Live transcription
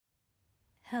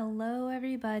Hello,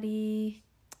 everybody.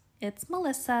 It's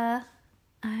Melissa.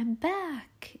 I'm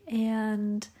back.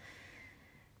 And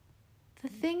the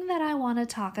thing that I want to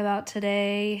talk about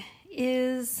today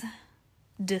is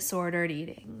disordered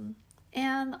eating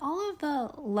and all of the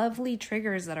lovely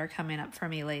triggers that are coming up for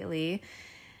me lately.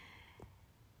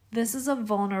 This is a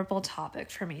vulnerable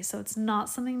topic for me, so it's not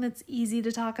something that's easy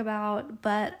to talk about,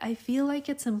 but I feel like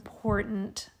it's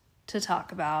important to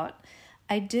talk about.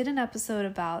 I did an episode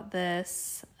about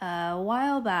this a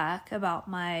while back about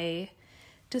my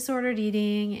disordered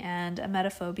eating and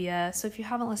emetophobia. So if you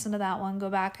haven't listened to that one, go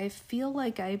back. I feel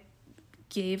like I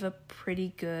gave a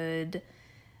pretty good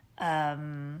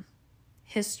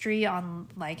history on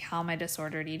like how my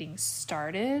disordered eating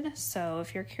started. So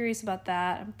if you're curious about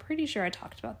that, I'm pretty sure I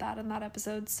talked about that in that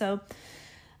episode. So,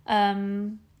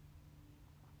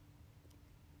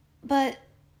 but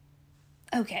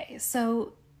okay,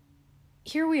 so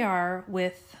here we are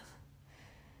with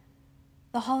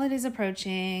the holidays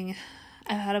approaching.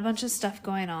 I've had a bunch of stuff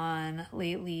going on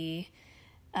lately.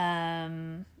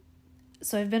 So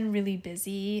I've been really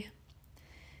busy.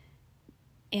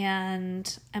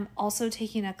 And I'm also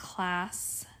taking a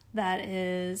class that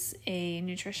is a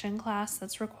nutrition class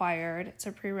that's required. It's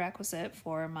a prerequisite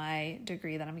for my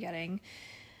degree that I'm getting.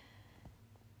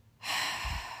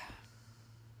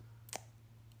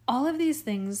 All of these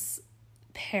things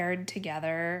paired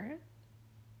together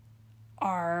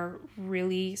are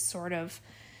really sort of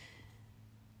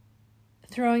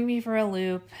throwing me for a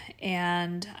loop,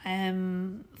 and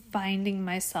I'm finding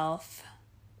myself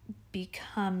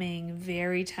becoming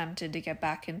very tempted to get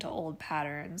back into old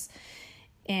patterns,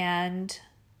 and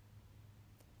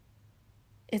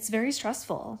it's very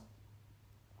stressful.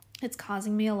 It's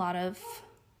causing me a lot of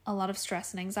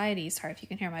stress and anxiety. Sorry if you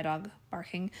can hear my dog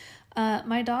barking.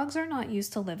 My dogs are not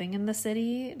used to living in the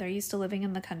city. They're used to living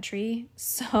in the country.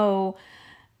 So,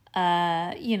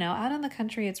 out in the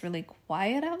country, it's really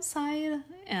quiet outside.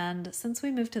 And since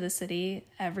we moved to the city,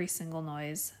 every single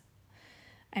noise,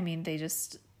 they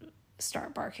just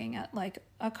start barking at like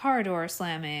a car door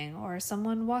slamming or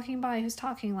someone walking by who's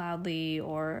talking loudly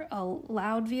or a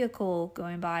loud vehicle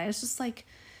going by. It's just like,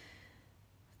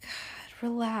 God,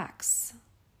 relax.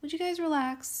 Would you guys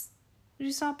relax? Would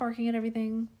you stop barking at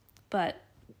everything? But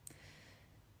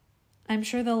I'm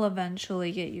sure they'll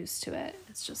eventually get used to it.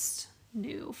 It's just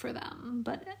new for them.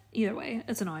 But either way,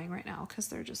 it's annoying right now because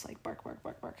they're just like bark, bark,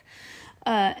 bark, bark.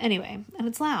 Anyway, and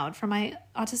it's loud for my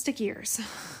autistic ears.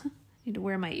 I need to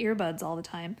wear my earbuds all the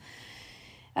time.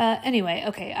 Anyway,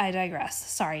 okay, I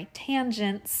digress. Sorry,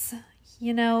 tangents.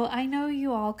 I know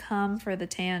you all come for the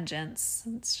tangents.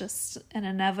 It's just an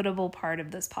inevitable part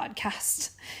of this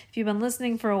podcast. If you've been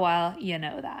listening for a while, you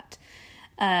know that.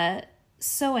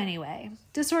 So anyway,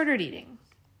 disordered eating.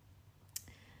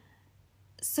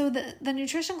 So the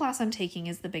nutrition class I'm taking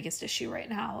is the biggest issue right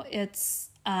now. It's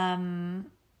been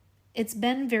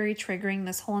very triggering.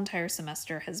 This whole entire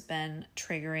semester has been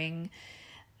triggering.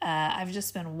 I've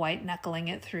just been white knuckling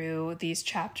it through these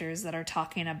chapters that are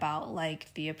talking about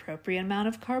like the appropriate amount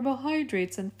of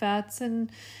carbohydrates and fats and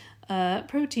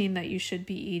protein that you should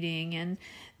be eating. And,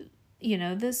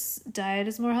 this diet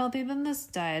is more healthy than this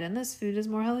diet and this food is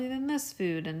more healthy than this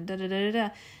food and da-da-da-da-da.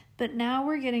 But now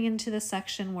we're getting into the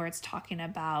section where it's talking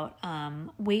about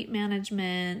weight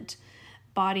management,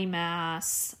 body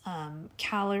mass,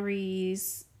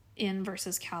 calories in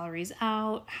versus calories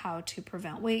out, how to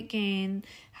prevent weight gain,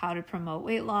 how to promote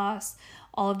weight loss,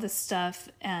 all of this stuff.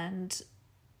 And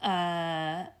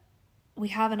we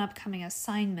have an upcoming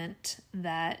assignment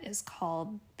that is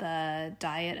called the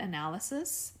diet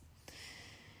analysis.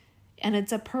 And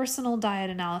it's a personal diet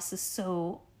analysis.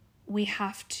 So we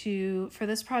have to, for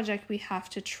this project, we have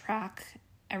to track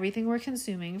everything we're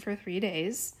consuming for 3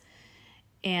 days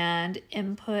and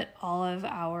input all of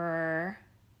our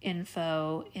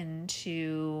info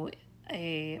into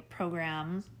a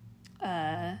program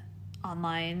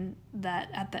online that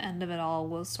at the end of it all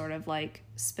will sort of like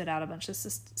spit out a bunch of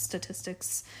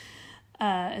statistics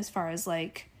as far as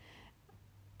like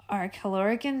our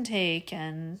caloric intake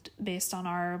and based on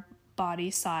our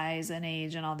body size and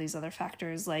age and all these other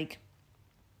factors like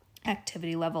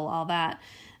activity level, all that.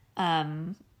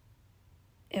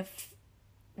 If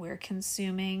we're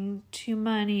consuming too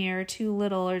many or too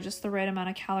little or just the right amount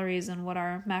of calories and what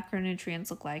our macronutrients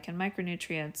look like and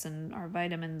micronutrients and our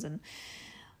vitamins and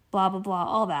blah, blah, blah,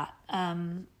 all that.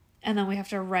 And then we have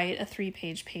to write a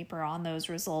 3-page paper on those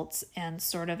results and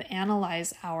sort of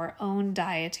analyze our own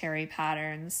dietary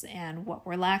patterns and what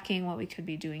we're lacking, what we could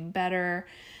be doing better,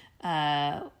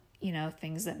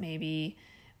 things that maybe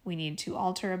we need to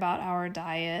alter about our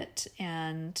diet.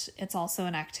 And it's also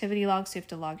an activity log, so you have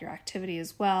to log your activity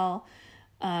as well.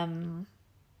 And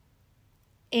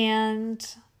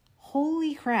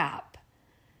holy crap,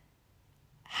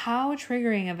 how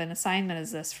triggering of an assignment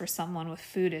is this for someone with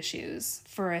food issues,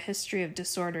 for a history of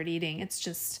disordered eating? It's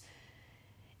just,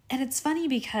 and it's funny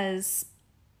because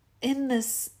in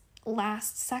this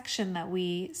last section that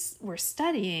we were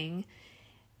studying,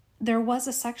 there was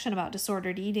a section about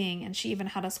disordered eating, and she even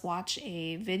had us watch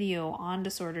a video on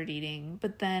disordered eating.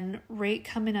 But then right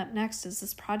coming up next is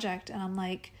this project, and I'm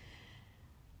like,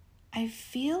 I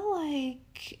feel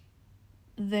like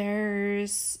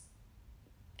there's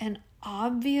an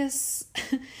obvious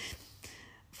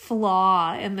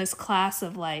flaw in this class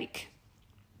of like,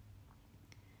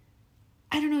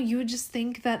 I don't know, you would just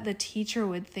think that the teacher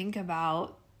would think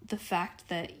about the fact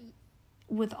that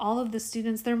with all of the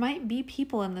students, there might be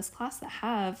people in this class that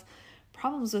have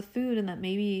problems with food and that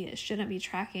maybe shouldn't be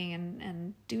tracking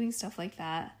and doing stuff like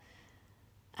that.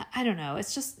 I don't know.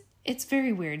 It's just, it's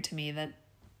very weird to me that,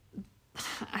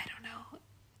 I don't know.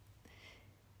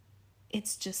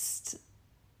 It's just,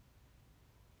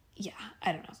 yeah,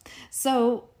 I don't know.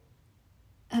 So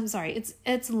I'm sorry.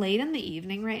 It's late in the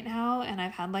evening right now, and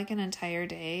I've had like an entire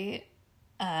day.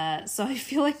 So I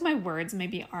feel like my words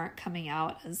maybe aren't coming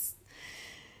out as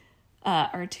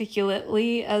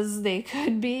articulately as they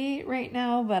could be right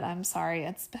now, but I'm sorry.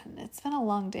 It's been a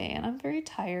long day, and I'm very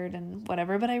tired and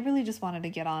whatever, but I really just wanted to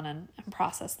get on and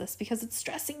process this because it's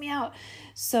stressing me out.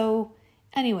 So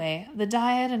anyway, the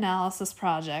diet analysis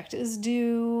project is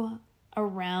due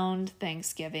around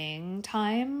Thanksgiving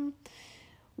time,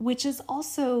 which is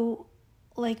also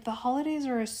like the holidays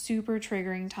are a super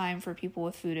triggering time for people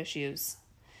with food issues.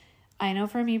 I know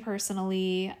for me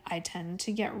personally, I tend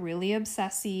to get really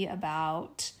obsessy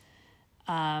about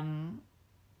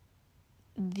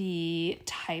the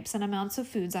types and amounts of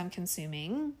foods I'm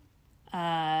consuming.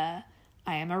 I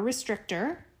am a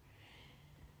restrictor,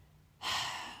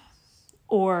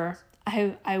 or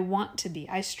I want to be.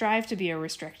 I strive to be a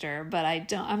restrictor, but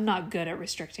I'm not good at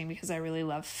restricting because I really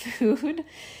love food.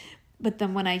 But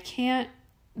then when I can't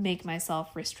make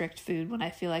myself restrict food, when I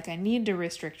feel like I need to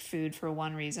restrict food for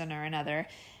one reason or another,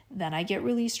 then I get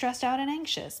really stressed out and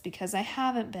anxious because I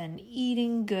haven't been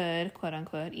eating good, quote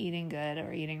unquote, eating good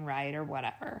or eating right or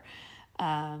whatever.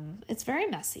 It's very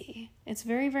messy. It's a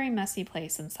very, very messy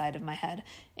place inside of my head.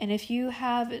 And if you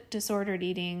have disordered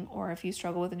eating, or if you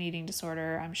struggle with an eating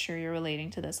disorder, I'm sure you're relating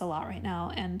to this a lot right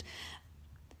now. And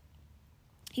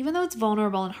even though it's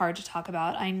vulnerable and hard to talk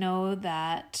about, I know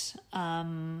that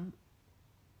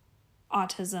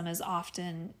autism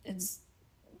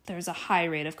there's a high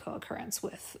rate of co-occurrence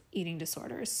with eating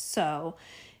disorders. So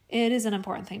it is an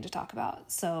important thing to talk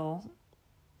about. So,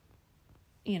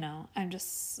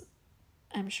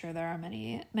 I'm sure there are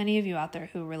many, many of you out there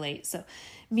who relate. So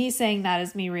me saying that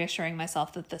is me reassuring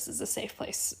myself that this is a safe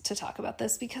place to talk about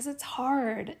this, because it's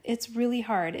hard. It's really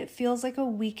hard. It feels like a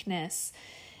weakness.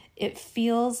 It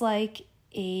feels like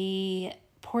a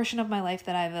portion of my life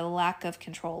that I have a lack of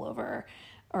control over,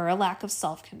 or a lack of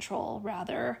self-control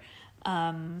rather.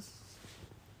 And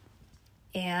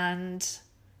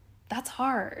that's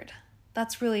hard.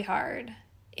 That's really hard.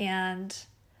 And,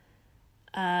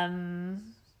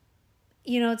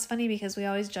 it's funny because we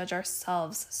always judge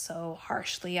ourselves so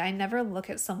harshly. I never look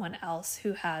at someone else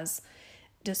who has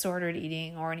disordered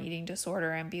eating or an eating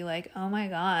disorder and be like, oh my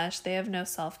gosh, they have no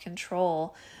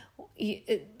self-control.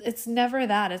 It's never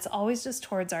that. It's always just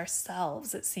towards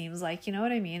ourselves, it seems like. You know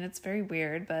what I mean? It's very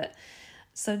weird, but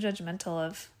so judgmental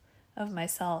of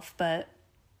myself. But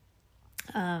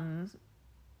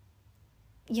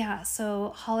yeah,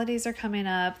 so holidays are coming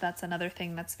up. That's another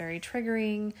thing that's very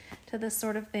triggering to this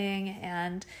sort of thing.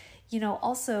 And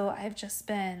also I've just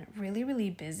been really, really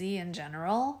busy in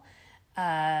general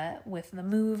with the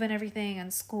move and everything,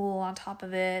 and school on top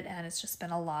of it, and it's just been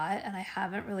a lot, and I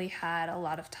haven't really had a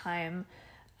lot of time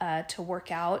to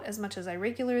work out as much as I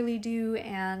regularly do.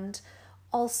 And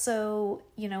also,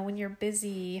 when you're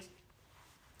busy,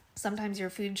 sometimes your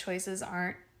food choices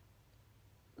aren't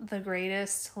the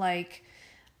greatest. Like,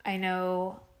 I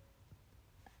know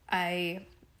I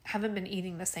haven't been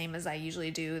eating the same as I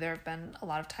usually do. There have been a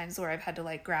lot of times where I've had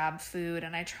to grab food,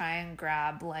 and I try and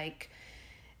grab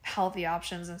healthy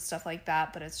options and stuff like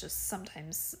that, but it's just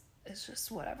sometimes it's just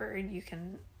whatever you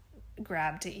can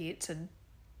grab to eat to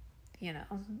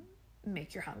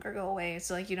make your hunger go away.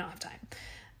 So you don't have time.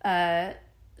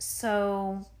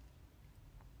 So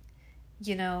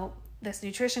this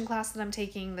nutrition class that I'm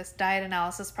taking, this diet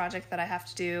analysis project that I have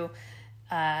to do,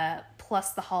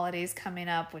 plus the holidays coming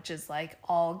up, which is like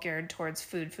all geared towards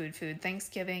food.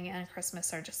 Thanksgiving and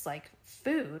Christmas are just like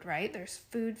food, right? There's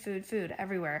food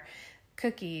everywhere.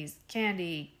 Cookies,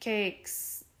 candy,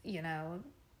 cakes,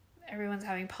 everyone's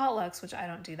having potlucks, which I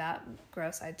don't do that.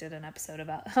 Gross. I did an episode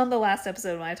about, on the last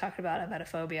episode when I talked about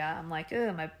emetophobia, I'm like,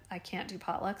 I can't do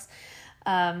potlucks.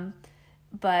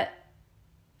 But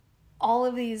all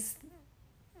of these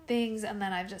things, and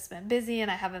then I've just been busy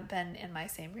and I haven't been in my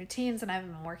same routines and I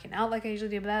haven't been working out like I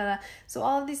usually do, blah, blah, blah. So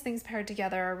all of these things paired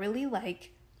together are really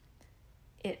like,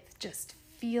 it just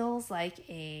feels like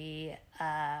a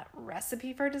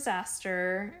recipe for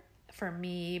disaster for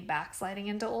me, backsliding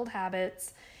into old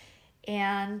habits.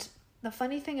 And the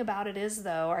funny thing about it is,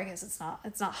 though, or I guess it's not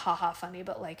haha funny,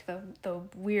 but like the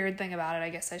weird thing about it, I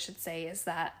guess I should say, is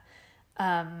that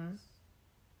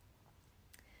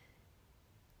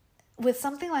with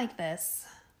something like this,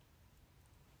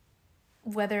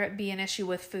 whether it be an issue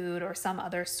with food or some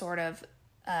other sort of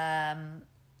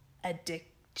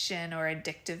addiction or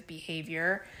addictive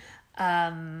behavior,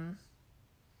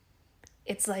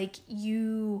 it's like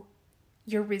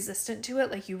you're resistant to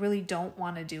it, like you really don't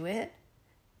want to do it,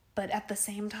 but at the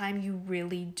same time you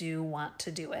really do want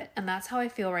to do it. And that's how I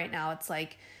feel right now. It's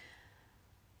like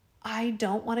I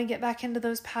don't want to get back into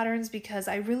those patterns because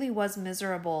I really was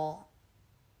miserable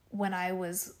when I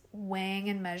was weighing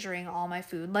and measuring all my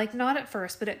food. Like, not at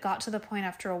first, but it got to the point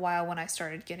after a while when I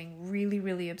started getting really,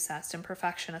 really obsessed and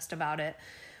perfectionist about it,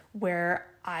 where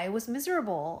I was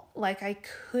miserable. Like, I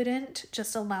couldn't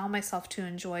just allow myself to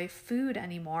enjoy food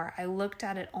anymore. I looked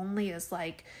at it only as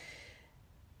like,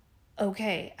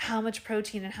 okay, how much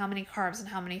protein and how many carbs and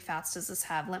how many fats does this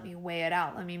have? Let me weigh it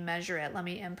out. Let me measure it. Let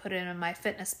me input it in my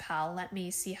MyFitnessPal. Let me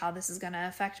see how this is going to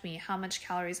affect me. How much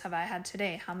calories have I had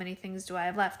today? How many things do I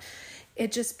have left?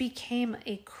 It just became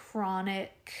a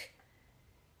chronic,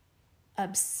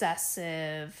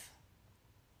 obsessive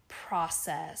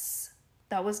process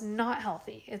that was not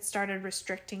healthy. It started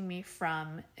restricting me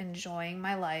from enjoying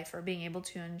my life or being able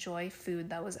to enjoy food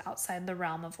that was outside the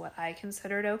realm of what I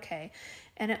considered okay.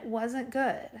 And it wasn't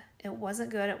good. It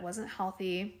wasn't good. It wasn't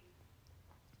healthy.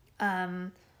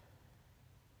 But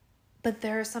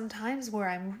there are some times where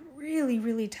I'm really,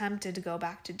 really tempted to go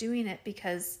back to doing it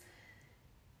because,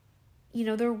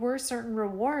 there were certain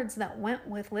rewards that went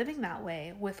with living that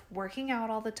way, with working out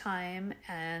all the time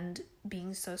and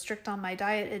being so strict on my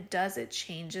diet. It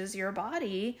changes your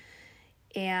body.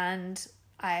 And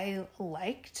I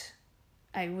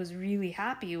was really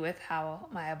happy with how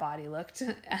my body looked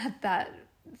at that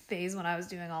phase when I was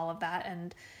doing all of that.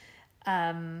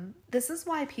 And this is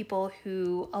why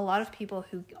a lot of people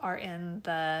who are in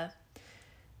the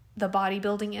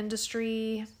bodybuilding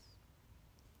industry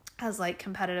as like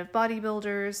competitive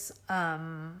bodybuilders,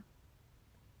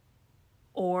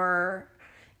 or,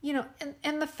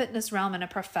 in the fitness realm in a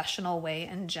professional way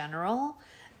in general,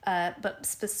 but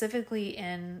specifically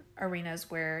in arenas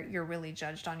where you're really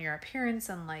judged on your appearance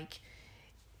and like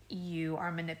you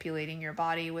are manipulating your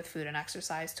body with food and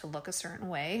exercise to look a certain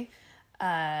way.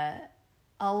 A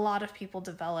lot of people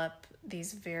develop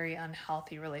these very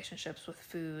unhealthy relationships with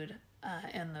food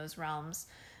in those realms.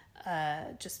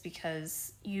 Just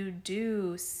because you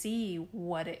do see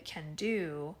what it can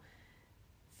do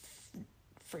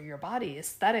for your body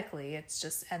aesthetically. It's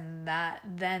just, and that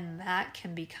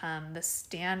can become the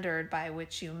standard by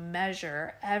which you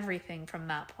measure everything from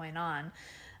that point on.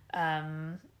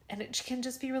 And it can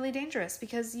just be really dangerous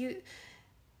because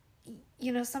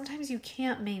sometimes you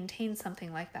can't maintain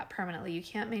something like that permanently. You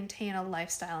can't maintain a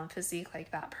lifestyle and physique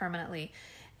like that permanently.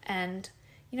 And,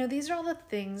 these are all the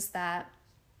things that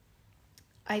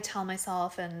I tell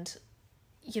myself, and,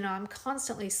 I'm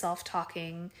constantly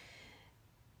self-talking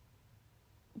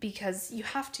because you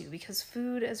have to, because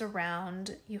food is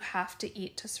around. You have to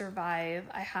eat to survive.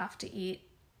 I have to eat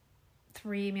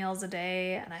 3 meals a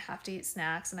day, and I have to eat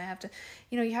snacks, and I have to,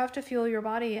 you have to fuel your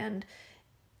body. And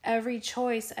every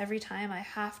time I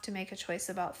have to make a choice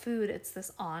about food, it's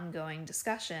this ongoing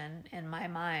discussion in my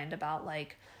mind about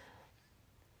like,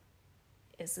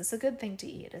 is this a good thing to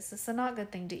eat? Is this a not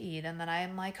good thing to eat? And then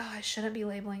I'm like, I shouldn't be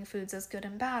labeling foods as good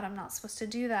and bad. I'm not supposed to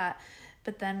do that.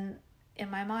 But then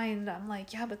in my mind, I'm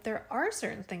like, yeah, but there are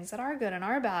certain things that are good and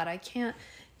are bad. I can't,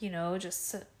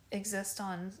 just exist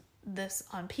on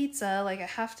pizza. Like I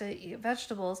have to eat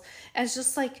vegetables. And it's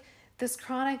just like this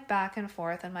chronic back and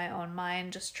forth in my own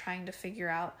mind, just trying to figure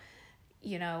out,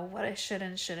 what I should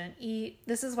and shouldn't eat.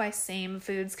 This is why same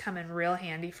foods come in real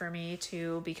handy for me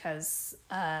too, because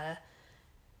I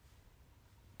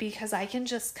can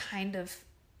just kind of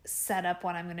set up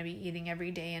what I'm going to be eating every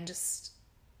day, and just,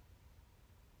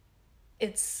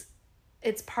 it's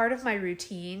it's part of my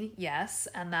routine, yes,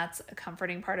 and that's a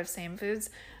comforting part of Same Foods,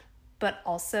 but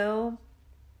also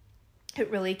it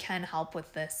really can help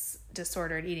with this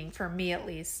disordered eating, for me at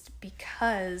least,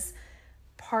 because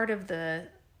part of the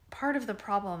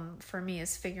problem for me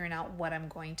is figuring out what I'm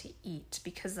going to eat,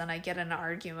 because then I get in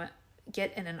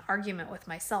an argument with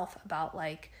myself about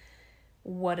like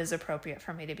what is appropriate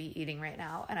for me to be eating right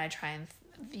now, and I try and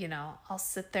I'll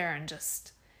sit there and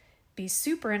just be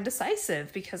super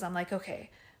indecisive because I'm like, okay,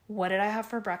 what did I have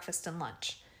for breakfast and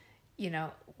lunch?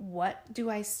 What do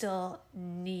I still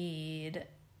need?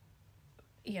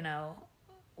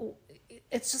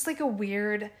 It's just like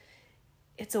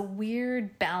it's a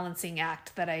weird balancing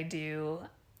act that I do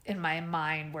in my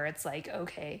mind where it's like,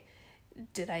 okay,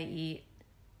 did I eat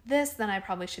this? Then I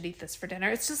probably should eat this for dinner.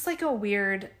 It's just like a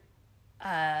weird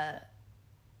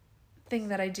thing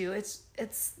that I do. It's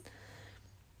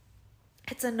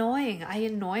annoying. I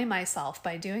annoy myself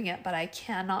by doing it, but I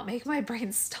cannot make my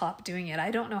brain stop doing it. I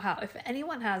don't know how. If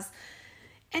anyone has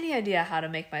any idea how to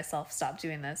make myself stop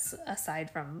doing this,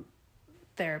 aside from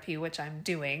therapy, which I'm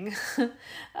doing,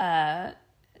 let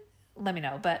me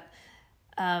know. But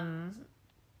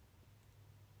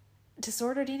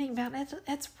disordered eating, man,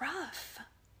 it's rough.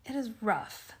 It is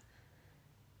rough.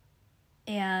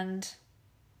 And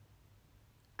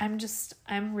I'm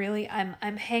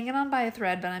hanging on by a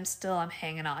thread, but I'm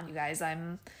hanging on, you guys.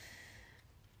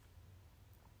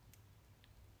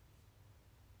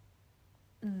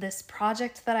 This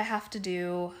project that I have to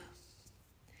do,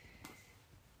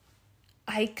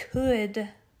 I could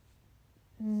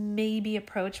maybe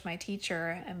approach my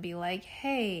teacher and be like,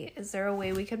 hey, is there a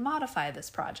way we could modify this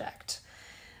project?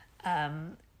 I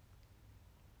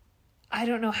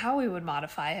don't know how we would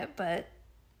modify it, but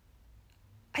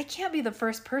I can't be the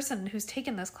first person who's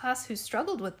taken this class who's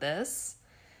struggled with this.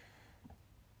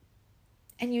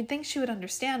 And you'd think she would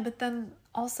understand, but then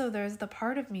also there's the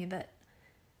part of me that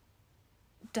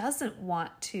doesn't want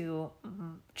to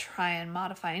try and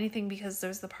modify anything, because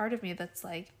there's the part of me that's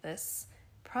like, this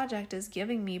project is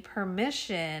giving me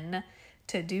permission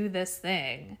to do this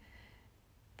thing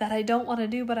that I don't want to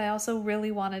do, but I also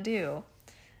really want to do.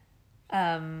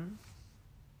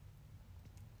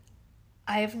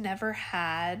 I've never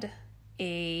had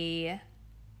I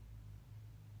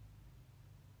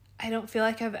don't feel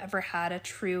like I've ever had a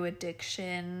true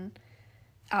addiction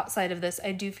outside of this.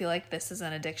 I do feel like this is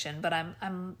an addiction, but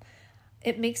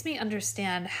it makes me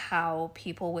understand how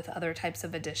people with other types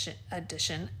of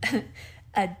addiction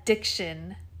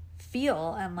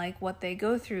feel and like what they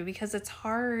go through, because it's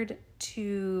hard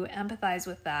to empathize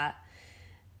with that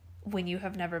when you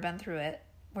have never been through it,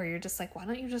 where you're just like, why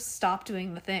don't you just stop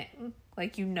doing the thing?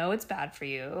 Like, it's bad for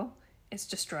you. It's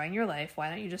destroying your life. Why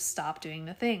don't you just stop doing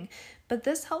the thing? But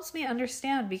this helps me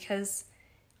understand, because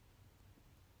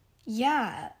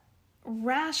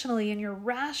rationally, in your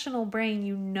rational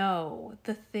brain,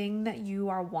 the thing that you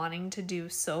are wanting to do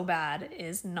so bad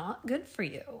is not good for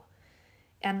you.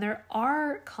 And there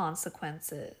are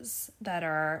consequences that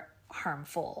are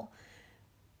harmful.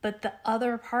 But the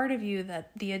other part of you,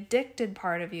 that the addicted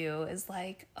part of you, is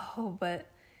like, oh, but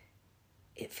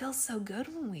it feels so good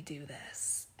when we do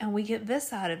this, and we get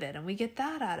this out of it, and we get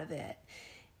that out of it,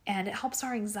 and it helps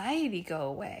our anxiety go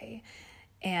away.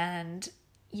 And,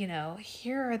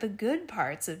 here are the good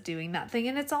parts of doing that thing.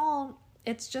 And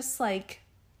it's just like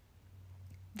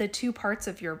the two parts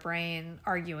of your brain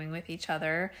arguing with each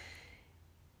other.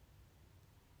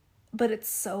 But it's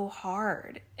so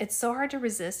hard. It's so hard to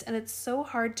resist, and it's so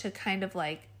hard to kind of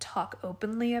like talk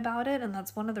openly about it. And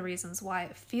that's one of the reasons why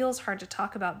it feels hard to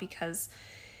talk about, because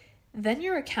then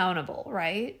you're accountable,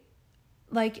 right?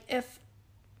 Like, if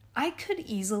I could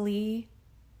easily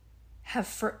have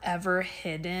forever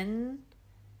hidden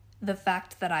the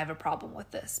fact that I have a problem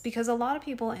with this, because a lot of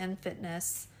people in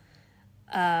fitness,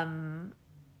 who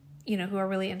are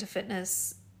really into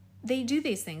fitness, they do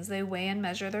these things. They weigh and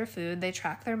measure their food. They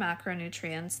track their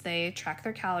macronutrients. They track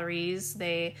their calories.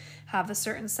 They have a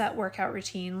certain set workout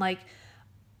routine. Like,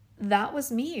 that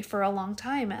was me for a long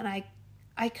time. And I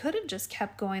could have just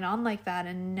kept going on like that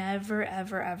and never,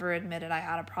 ever, ever admitted I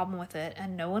had a problem with it.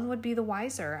 And no one would be the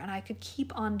wiser. And I could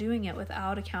keep on doing it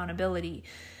without accountability.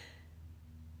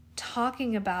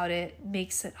 Talking about it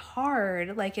makes it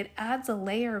hard. Like, it adds a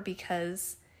layer,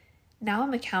 because now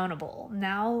I'm accountable.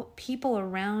 Now people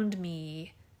around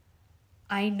me,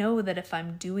 I know that if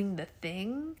I'm doing the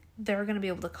thing, they're going to be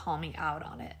able to call me out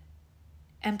on it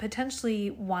and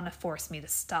potentially want to force me to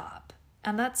stop.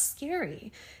 And that's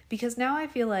scary, because now I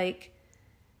feel like,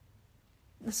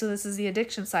 so this is the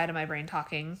addiction side of my brain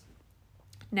talking.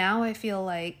 Now I feel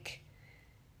like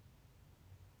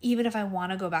even if I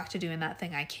want to go back to doing that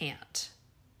thing, I can't.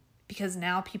 because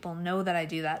now people know that I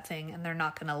do that thing and they're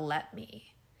not going to let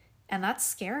me. And that's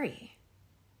scary.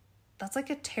 That's like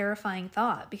a terrifying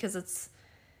thought, because it's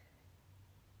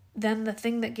then the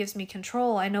thing that gives me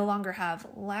control. I no longer have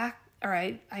I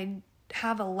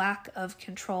have a lack of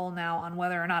control now on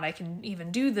whether or not I can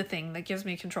even do the thing that gives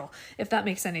me control, if that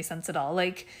makes any sense at all.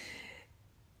 Like,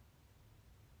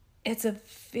 it's a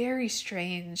very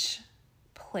strange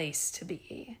place to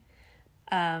be.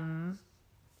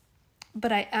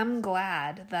 But I am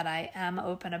glad that I am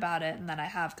open about it and that I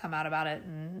have come out about it,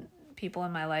 and people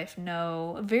in my life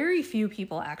know. Very few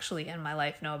people actually in my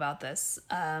life know about this.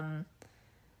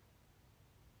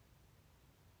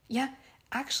 Yeah,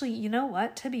 actually, you know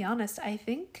what? To be honest, I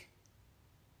think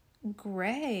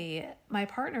Gray, my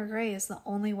partner Gray, is the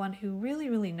only one who really,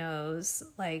 really knows,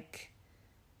 like,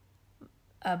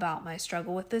 about my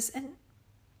struggle with this. And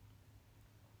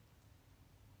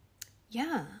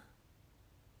yeah.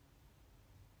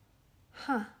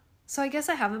 So I guess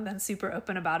I haven't been super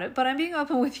open about it, but I'm being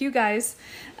open with you guys.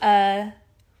 Yeah,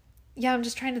 I'm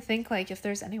just trying to think, like, if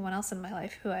there's anyone else in my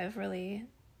life who I've really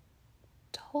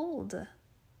told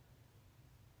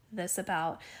this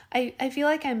about. I feel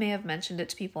like I may have mentioned it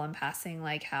to people in passing,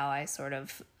 like how I sort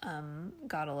of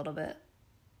got a little bit,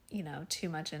 too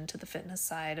much into the fitness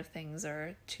side of things,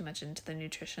 or too much into the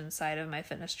nutrition side of my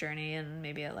fitness journey, and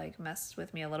maybe it like messed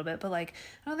with me a little bit. But like,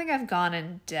 I don't think I've gone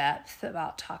in depth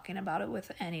about talking about it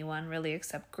with anyone really,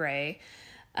 except Gray.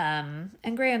 And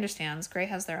Gray understands. Gray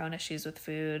has their own issues with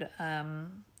food.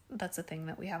 That's a thing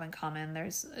that we have in common.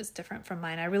 It's different from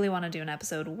mine. I really want to do an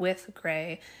episode with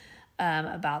Gray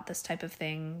about this type of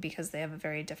thing, because they have a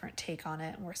very different take on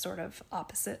it, and we're sort of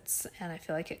opposites, and I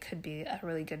feel like it could be a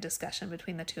really good discussion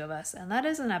between the two of us, and that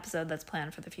is an episode that's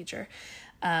planned for the future.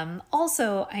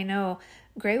 Also, I know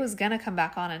Gray was gonna come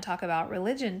back on and talk about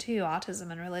religion too, autism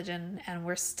and religion, and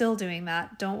we're still doing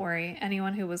that. Don't worry,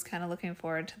 anyone who was kind of looking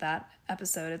forward to that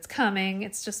episode, it's coming.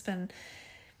 It's just been,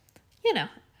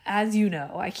 as you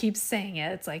know, I keep saying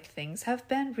it, it's like things have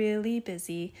been really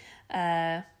busy.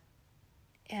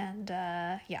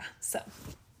 So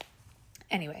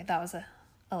anyway, that was a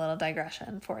little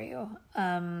digression for you.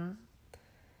 But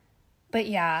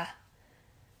yeah,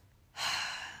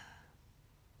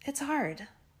 it's hard.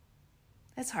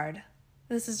 It's hard.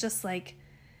 This is just like,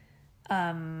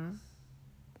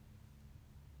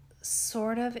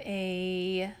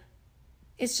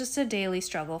 it's just a daily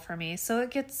struggle for me. So it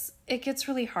gets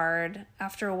really hard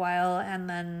after a while. And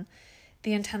then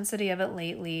the intensity of it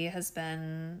lately has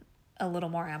been a little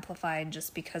more amplified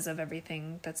just because of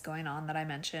everything that's going on that I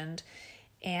mentioned.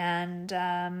 And,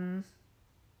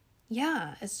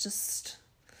 it's just,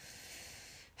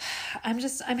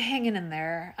 I'm hanging in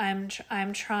there.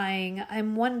 I'm trying.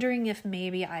 I'm wondering if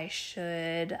maybe I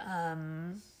should,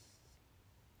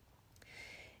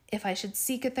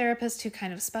 seek a therapist who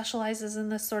kind of specializes in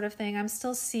this sort of thing. I'm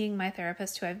still seeing my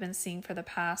therapist, who I've been seeing for the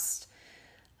past,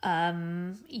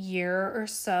 year or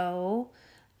so.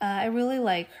 I really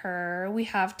like her. We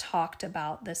have talked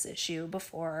about this issue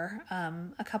before,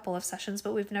 a couple of sessions,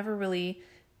 but we've never really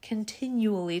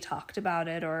continually talked about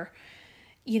it, or,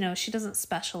 she doesn't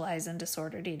specialize in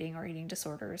disordered eating or eating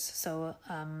disorders. So,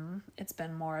 it's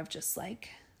been more of just like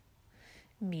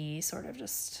me sort of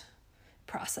just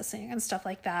processing and stuff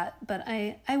like that. But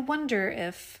I wonder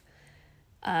if,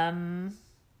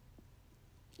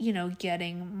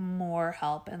 getting more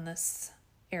help in this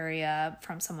area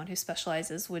from someone who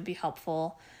specializes would be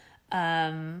helpful.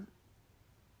 The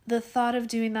thought of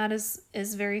doing that is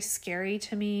very scary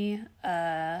to me.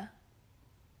 I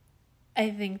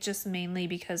think just mainly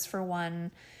because, for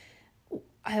one,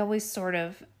 I always sort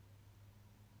of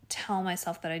tell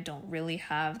myself that I don't really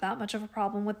have that much of a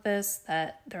problem with this,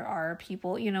 that there are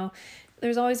people,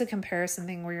 there's always a comparison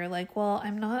thing where you're like, well,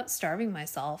 I'm not starving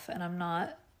myself, and I'm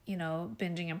not,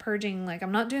 binging and purging. Like,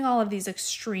 I'm not doing all of these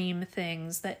extreme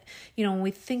things that, when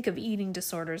we think of eating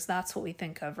disorders, that's what we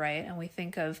think of, right? And we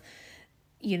think of,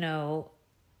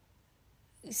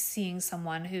 seeing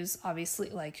someone who's obviously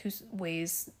who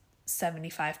weighs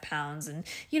 75 pounds, and,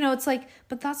 it's like,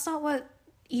 but that's not what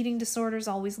eating disorders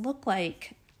always look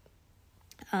like.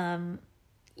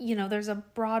 There's a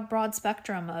broad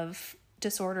spectrum of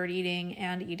disordered eating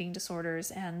and eating disorders,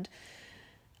 and,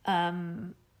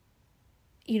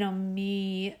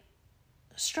 me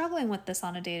struggling with this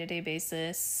on a day-to-day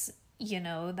basis,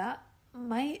 that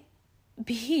might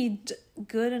be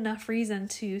good enough reason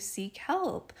to seek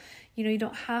help. You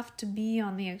don't have to be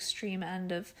on the extreme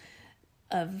end of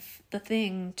the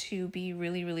thing to be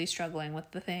really, really struggling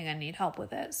with the thing and need help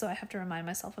with it. So I have to remind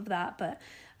myself of that. But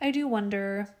I do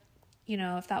wonder,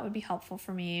 if that would be helpful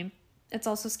for me. it's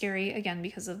also scary, again,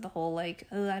 because of the whole, like,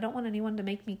 I don't want anyone to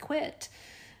make me quit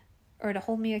or to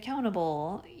hold me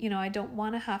accountable. I don't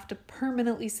want to have to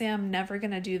permanently say I'm never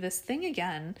going to do this thing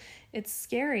again. It's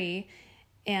scary.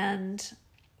 And,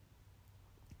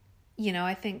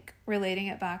 I think relating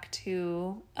it back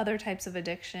to other types of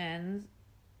addiction,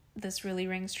 this really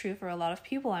rings true for a lot of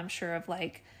people, I'm sure, of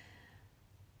like,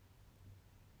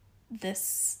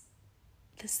 this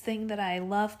thing that I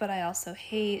love, but I also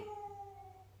hate.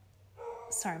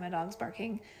 Sorry, my dog's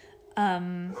barking.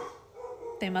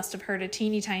 They must have heard a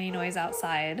teeny tiny noise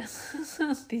outside.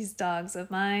 These dogs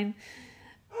of mine,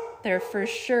 they're for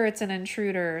sure it's an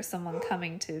intruder or someone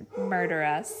coming to murder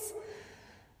us.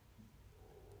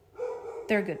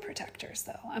 They're good protectors,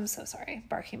 though. I'm so sorry.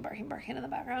 Barking in the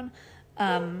background.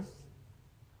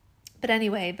 But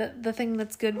anyway, the thing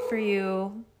that's good for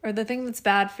you, or the thing that's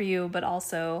bad for you, but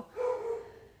also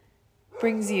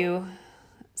brings you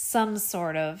some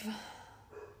sort of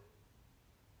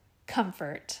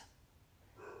comfort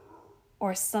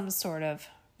or some sort of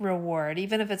reward,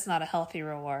 even if it's not a healthy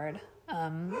reward.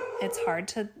 It's hard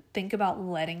to think about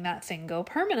letting that thing go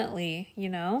permanently,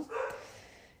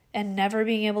 and never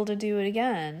being able to do it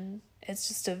again. It's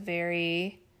just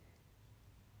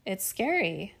it's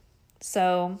scary.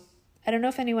 So I don't know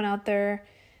if anyone out there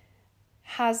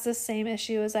has the same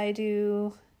issue as I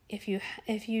do. If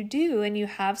you do and you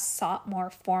have sought more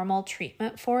formal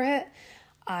treatment for it,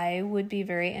 I would be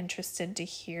very interested to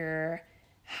hear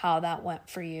how that went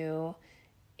for you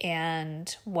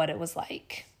and what it was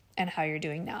like and how you're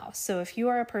doing now. So if you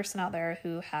are a person out there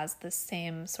who has the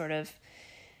same sort of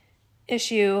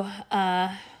issue,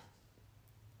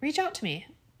 reach out to me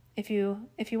if you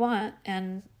want,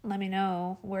 and let me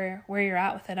know where you're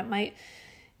at with it. It might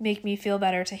make me feel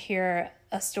better to hear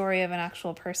a story of an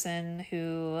actual person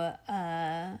who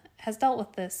has dealt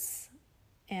with this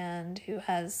and who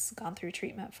has gone through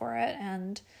treatment for it.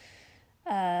 And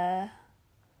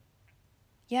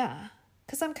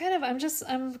because I'm kind of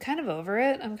over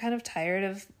it. I'm kind of tired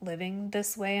of living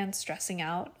this way and stressing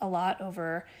out a lot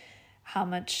over how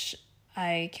much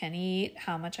I can eat,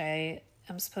 how much I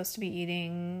am supposed to be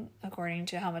eating according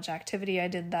to how much activity I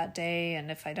did that day.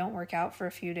 And if I don't work out for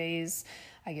a few days,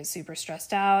 I get super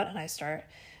stressed out and I start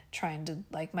trying to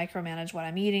like micromanage what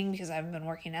I'm eating because I haven't been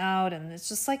working out. And it's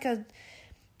just like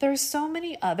there's so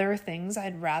many other things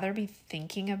I'd rather be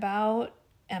thinking about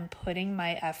and putting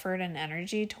my effort and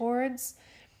energy towards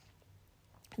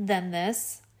than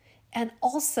this. And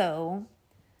also,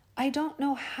 I don't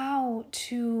know how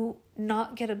to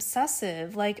not get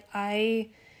obsessive.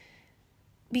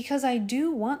 Because I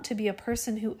do want to be a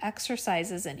person who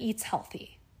exercises and eats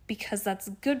healthy because that's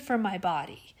good for my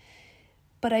body.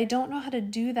 But I don't know how to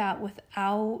do that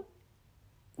without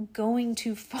going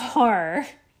too far.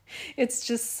 It's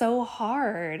just so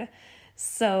hard.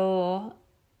 So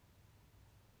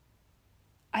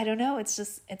I don't know.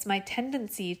 It's my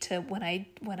tendency to, when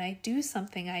I do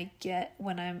something,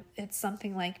 it's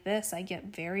something like this, I get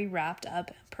very wrapped up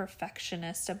and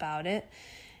perfectionist about it.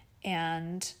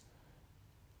 And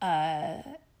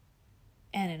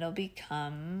it'll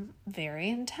become very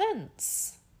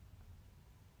intense.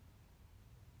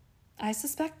 I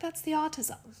suspect that's the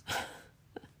autism.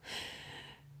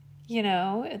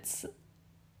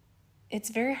 It's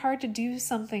very hard to do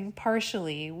something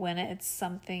partially when it's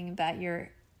something that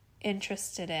you're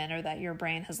interested in or that your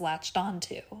brain has latched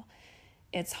onto.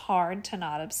 It's hard to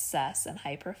not obsess and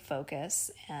hyper focus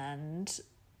and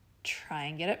try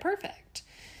and get it perfect.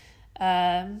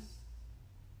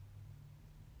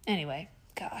 Anyway,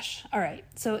 gosh. All right.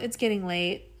 So it's getting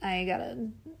late. I gotta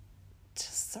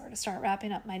just sort of start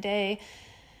wrapping up my day.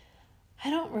 I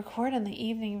don't record in the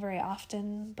evening very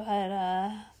often,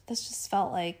 but this just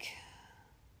felt like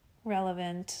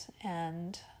relevant,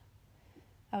 and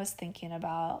I was thinking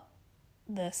about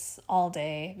this all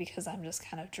day because I'm just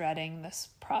kind of dreading this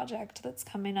project that's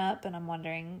coming up, and I'm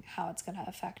wondering how it's going to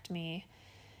affect me.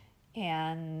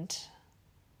 And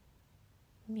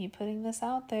me putting this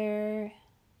out there,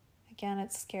 again,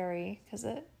 it's scary because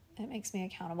it makes me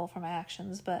accountable for my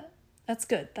actions, but that's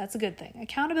good. That's a good thing.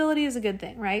 Accountability is a good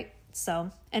thing, right?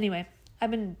 So anyway,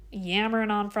 I've been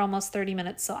yammering on for almost 30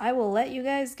 minutes, so I will let you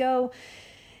guys go.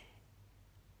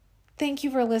 Thank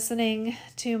you for listening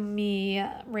to me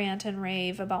rant and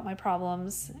rave about my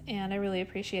problems, and I really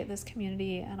appreciate this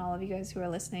community and all of you guys who are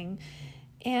listening.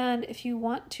 And if you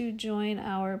want to join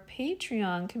our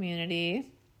Patreon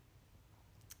community,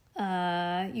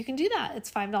 you can do that.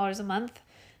 It's $5 a month.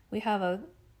 We have a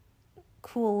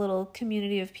cool little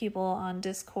community of people on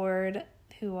Discord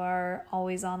who are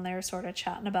always on there sort of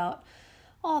chatting about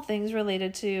all things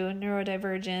related to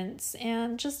neurodivergence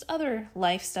and just other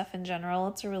life stuff in general.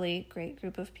 It's a really great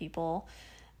group of people.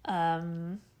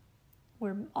 We're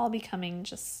all becoming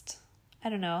just, I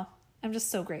don't know, I'm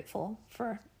just so grateful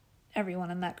for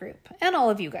everyone in that group and all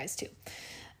of you guys too.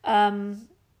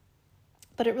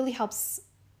 But it really helps,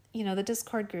 the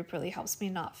Discord group really helps me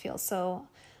not feel so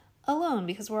alone,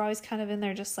 because we're always kind of in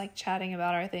there just like chatting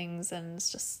about our things, and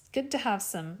it's just good to have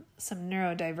some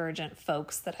neurodivergent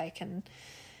folks that I can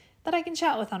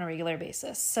chat with on a regular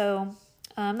basis. So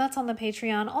that's on the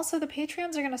Patreon. Also, the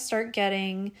Patreons are going to start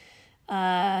getting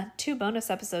 2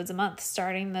 bonus episodes a month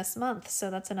starting this month.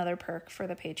 So that's another perk for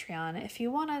the Patreon. If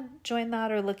you want to join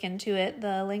that or look into it,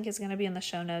 the link is going to be in the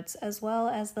show notes, as well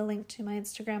as the link to my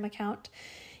Instagram account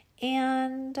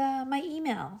and my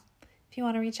email if you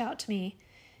want to reach out to me.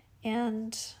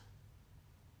 And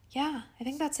yeah, I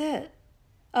think that's it.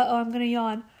 I'm going to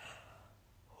yawn.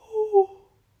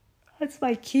 That's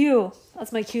my cue.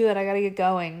 That's my cue that I got to get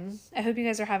going. I hope you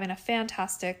guys are having a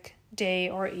fantastic day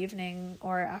or evening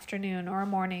or afternoon or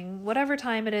morning, whatever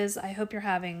time it is. I hope you're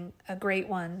having a great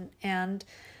one. And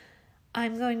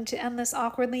I'm going to end this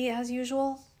awkwardly as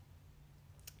usual.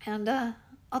 And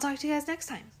I'll talk to you guys next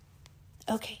time.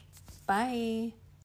 Okay, bye.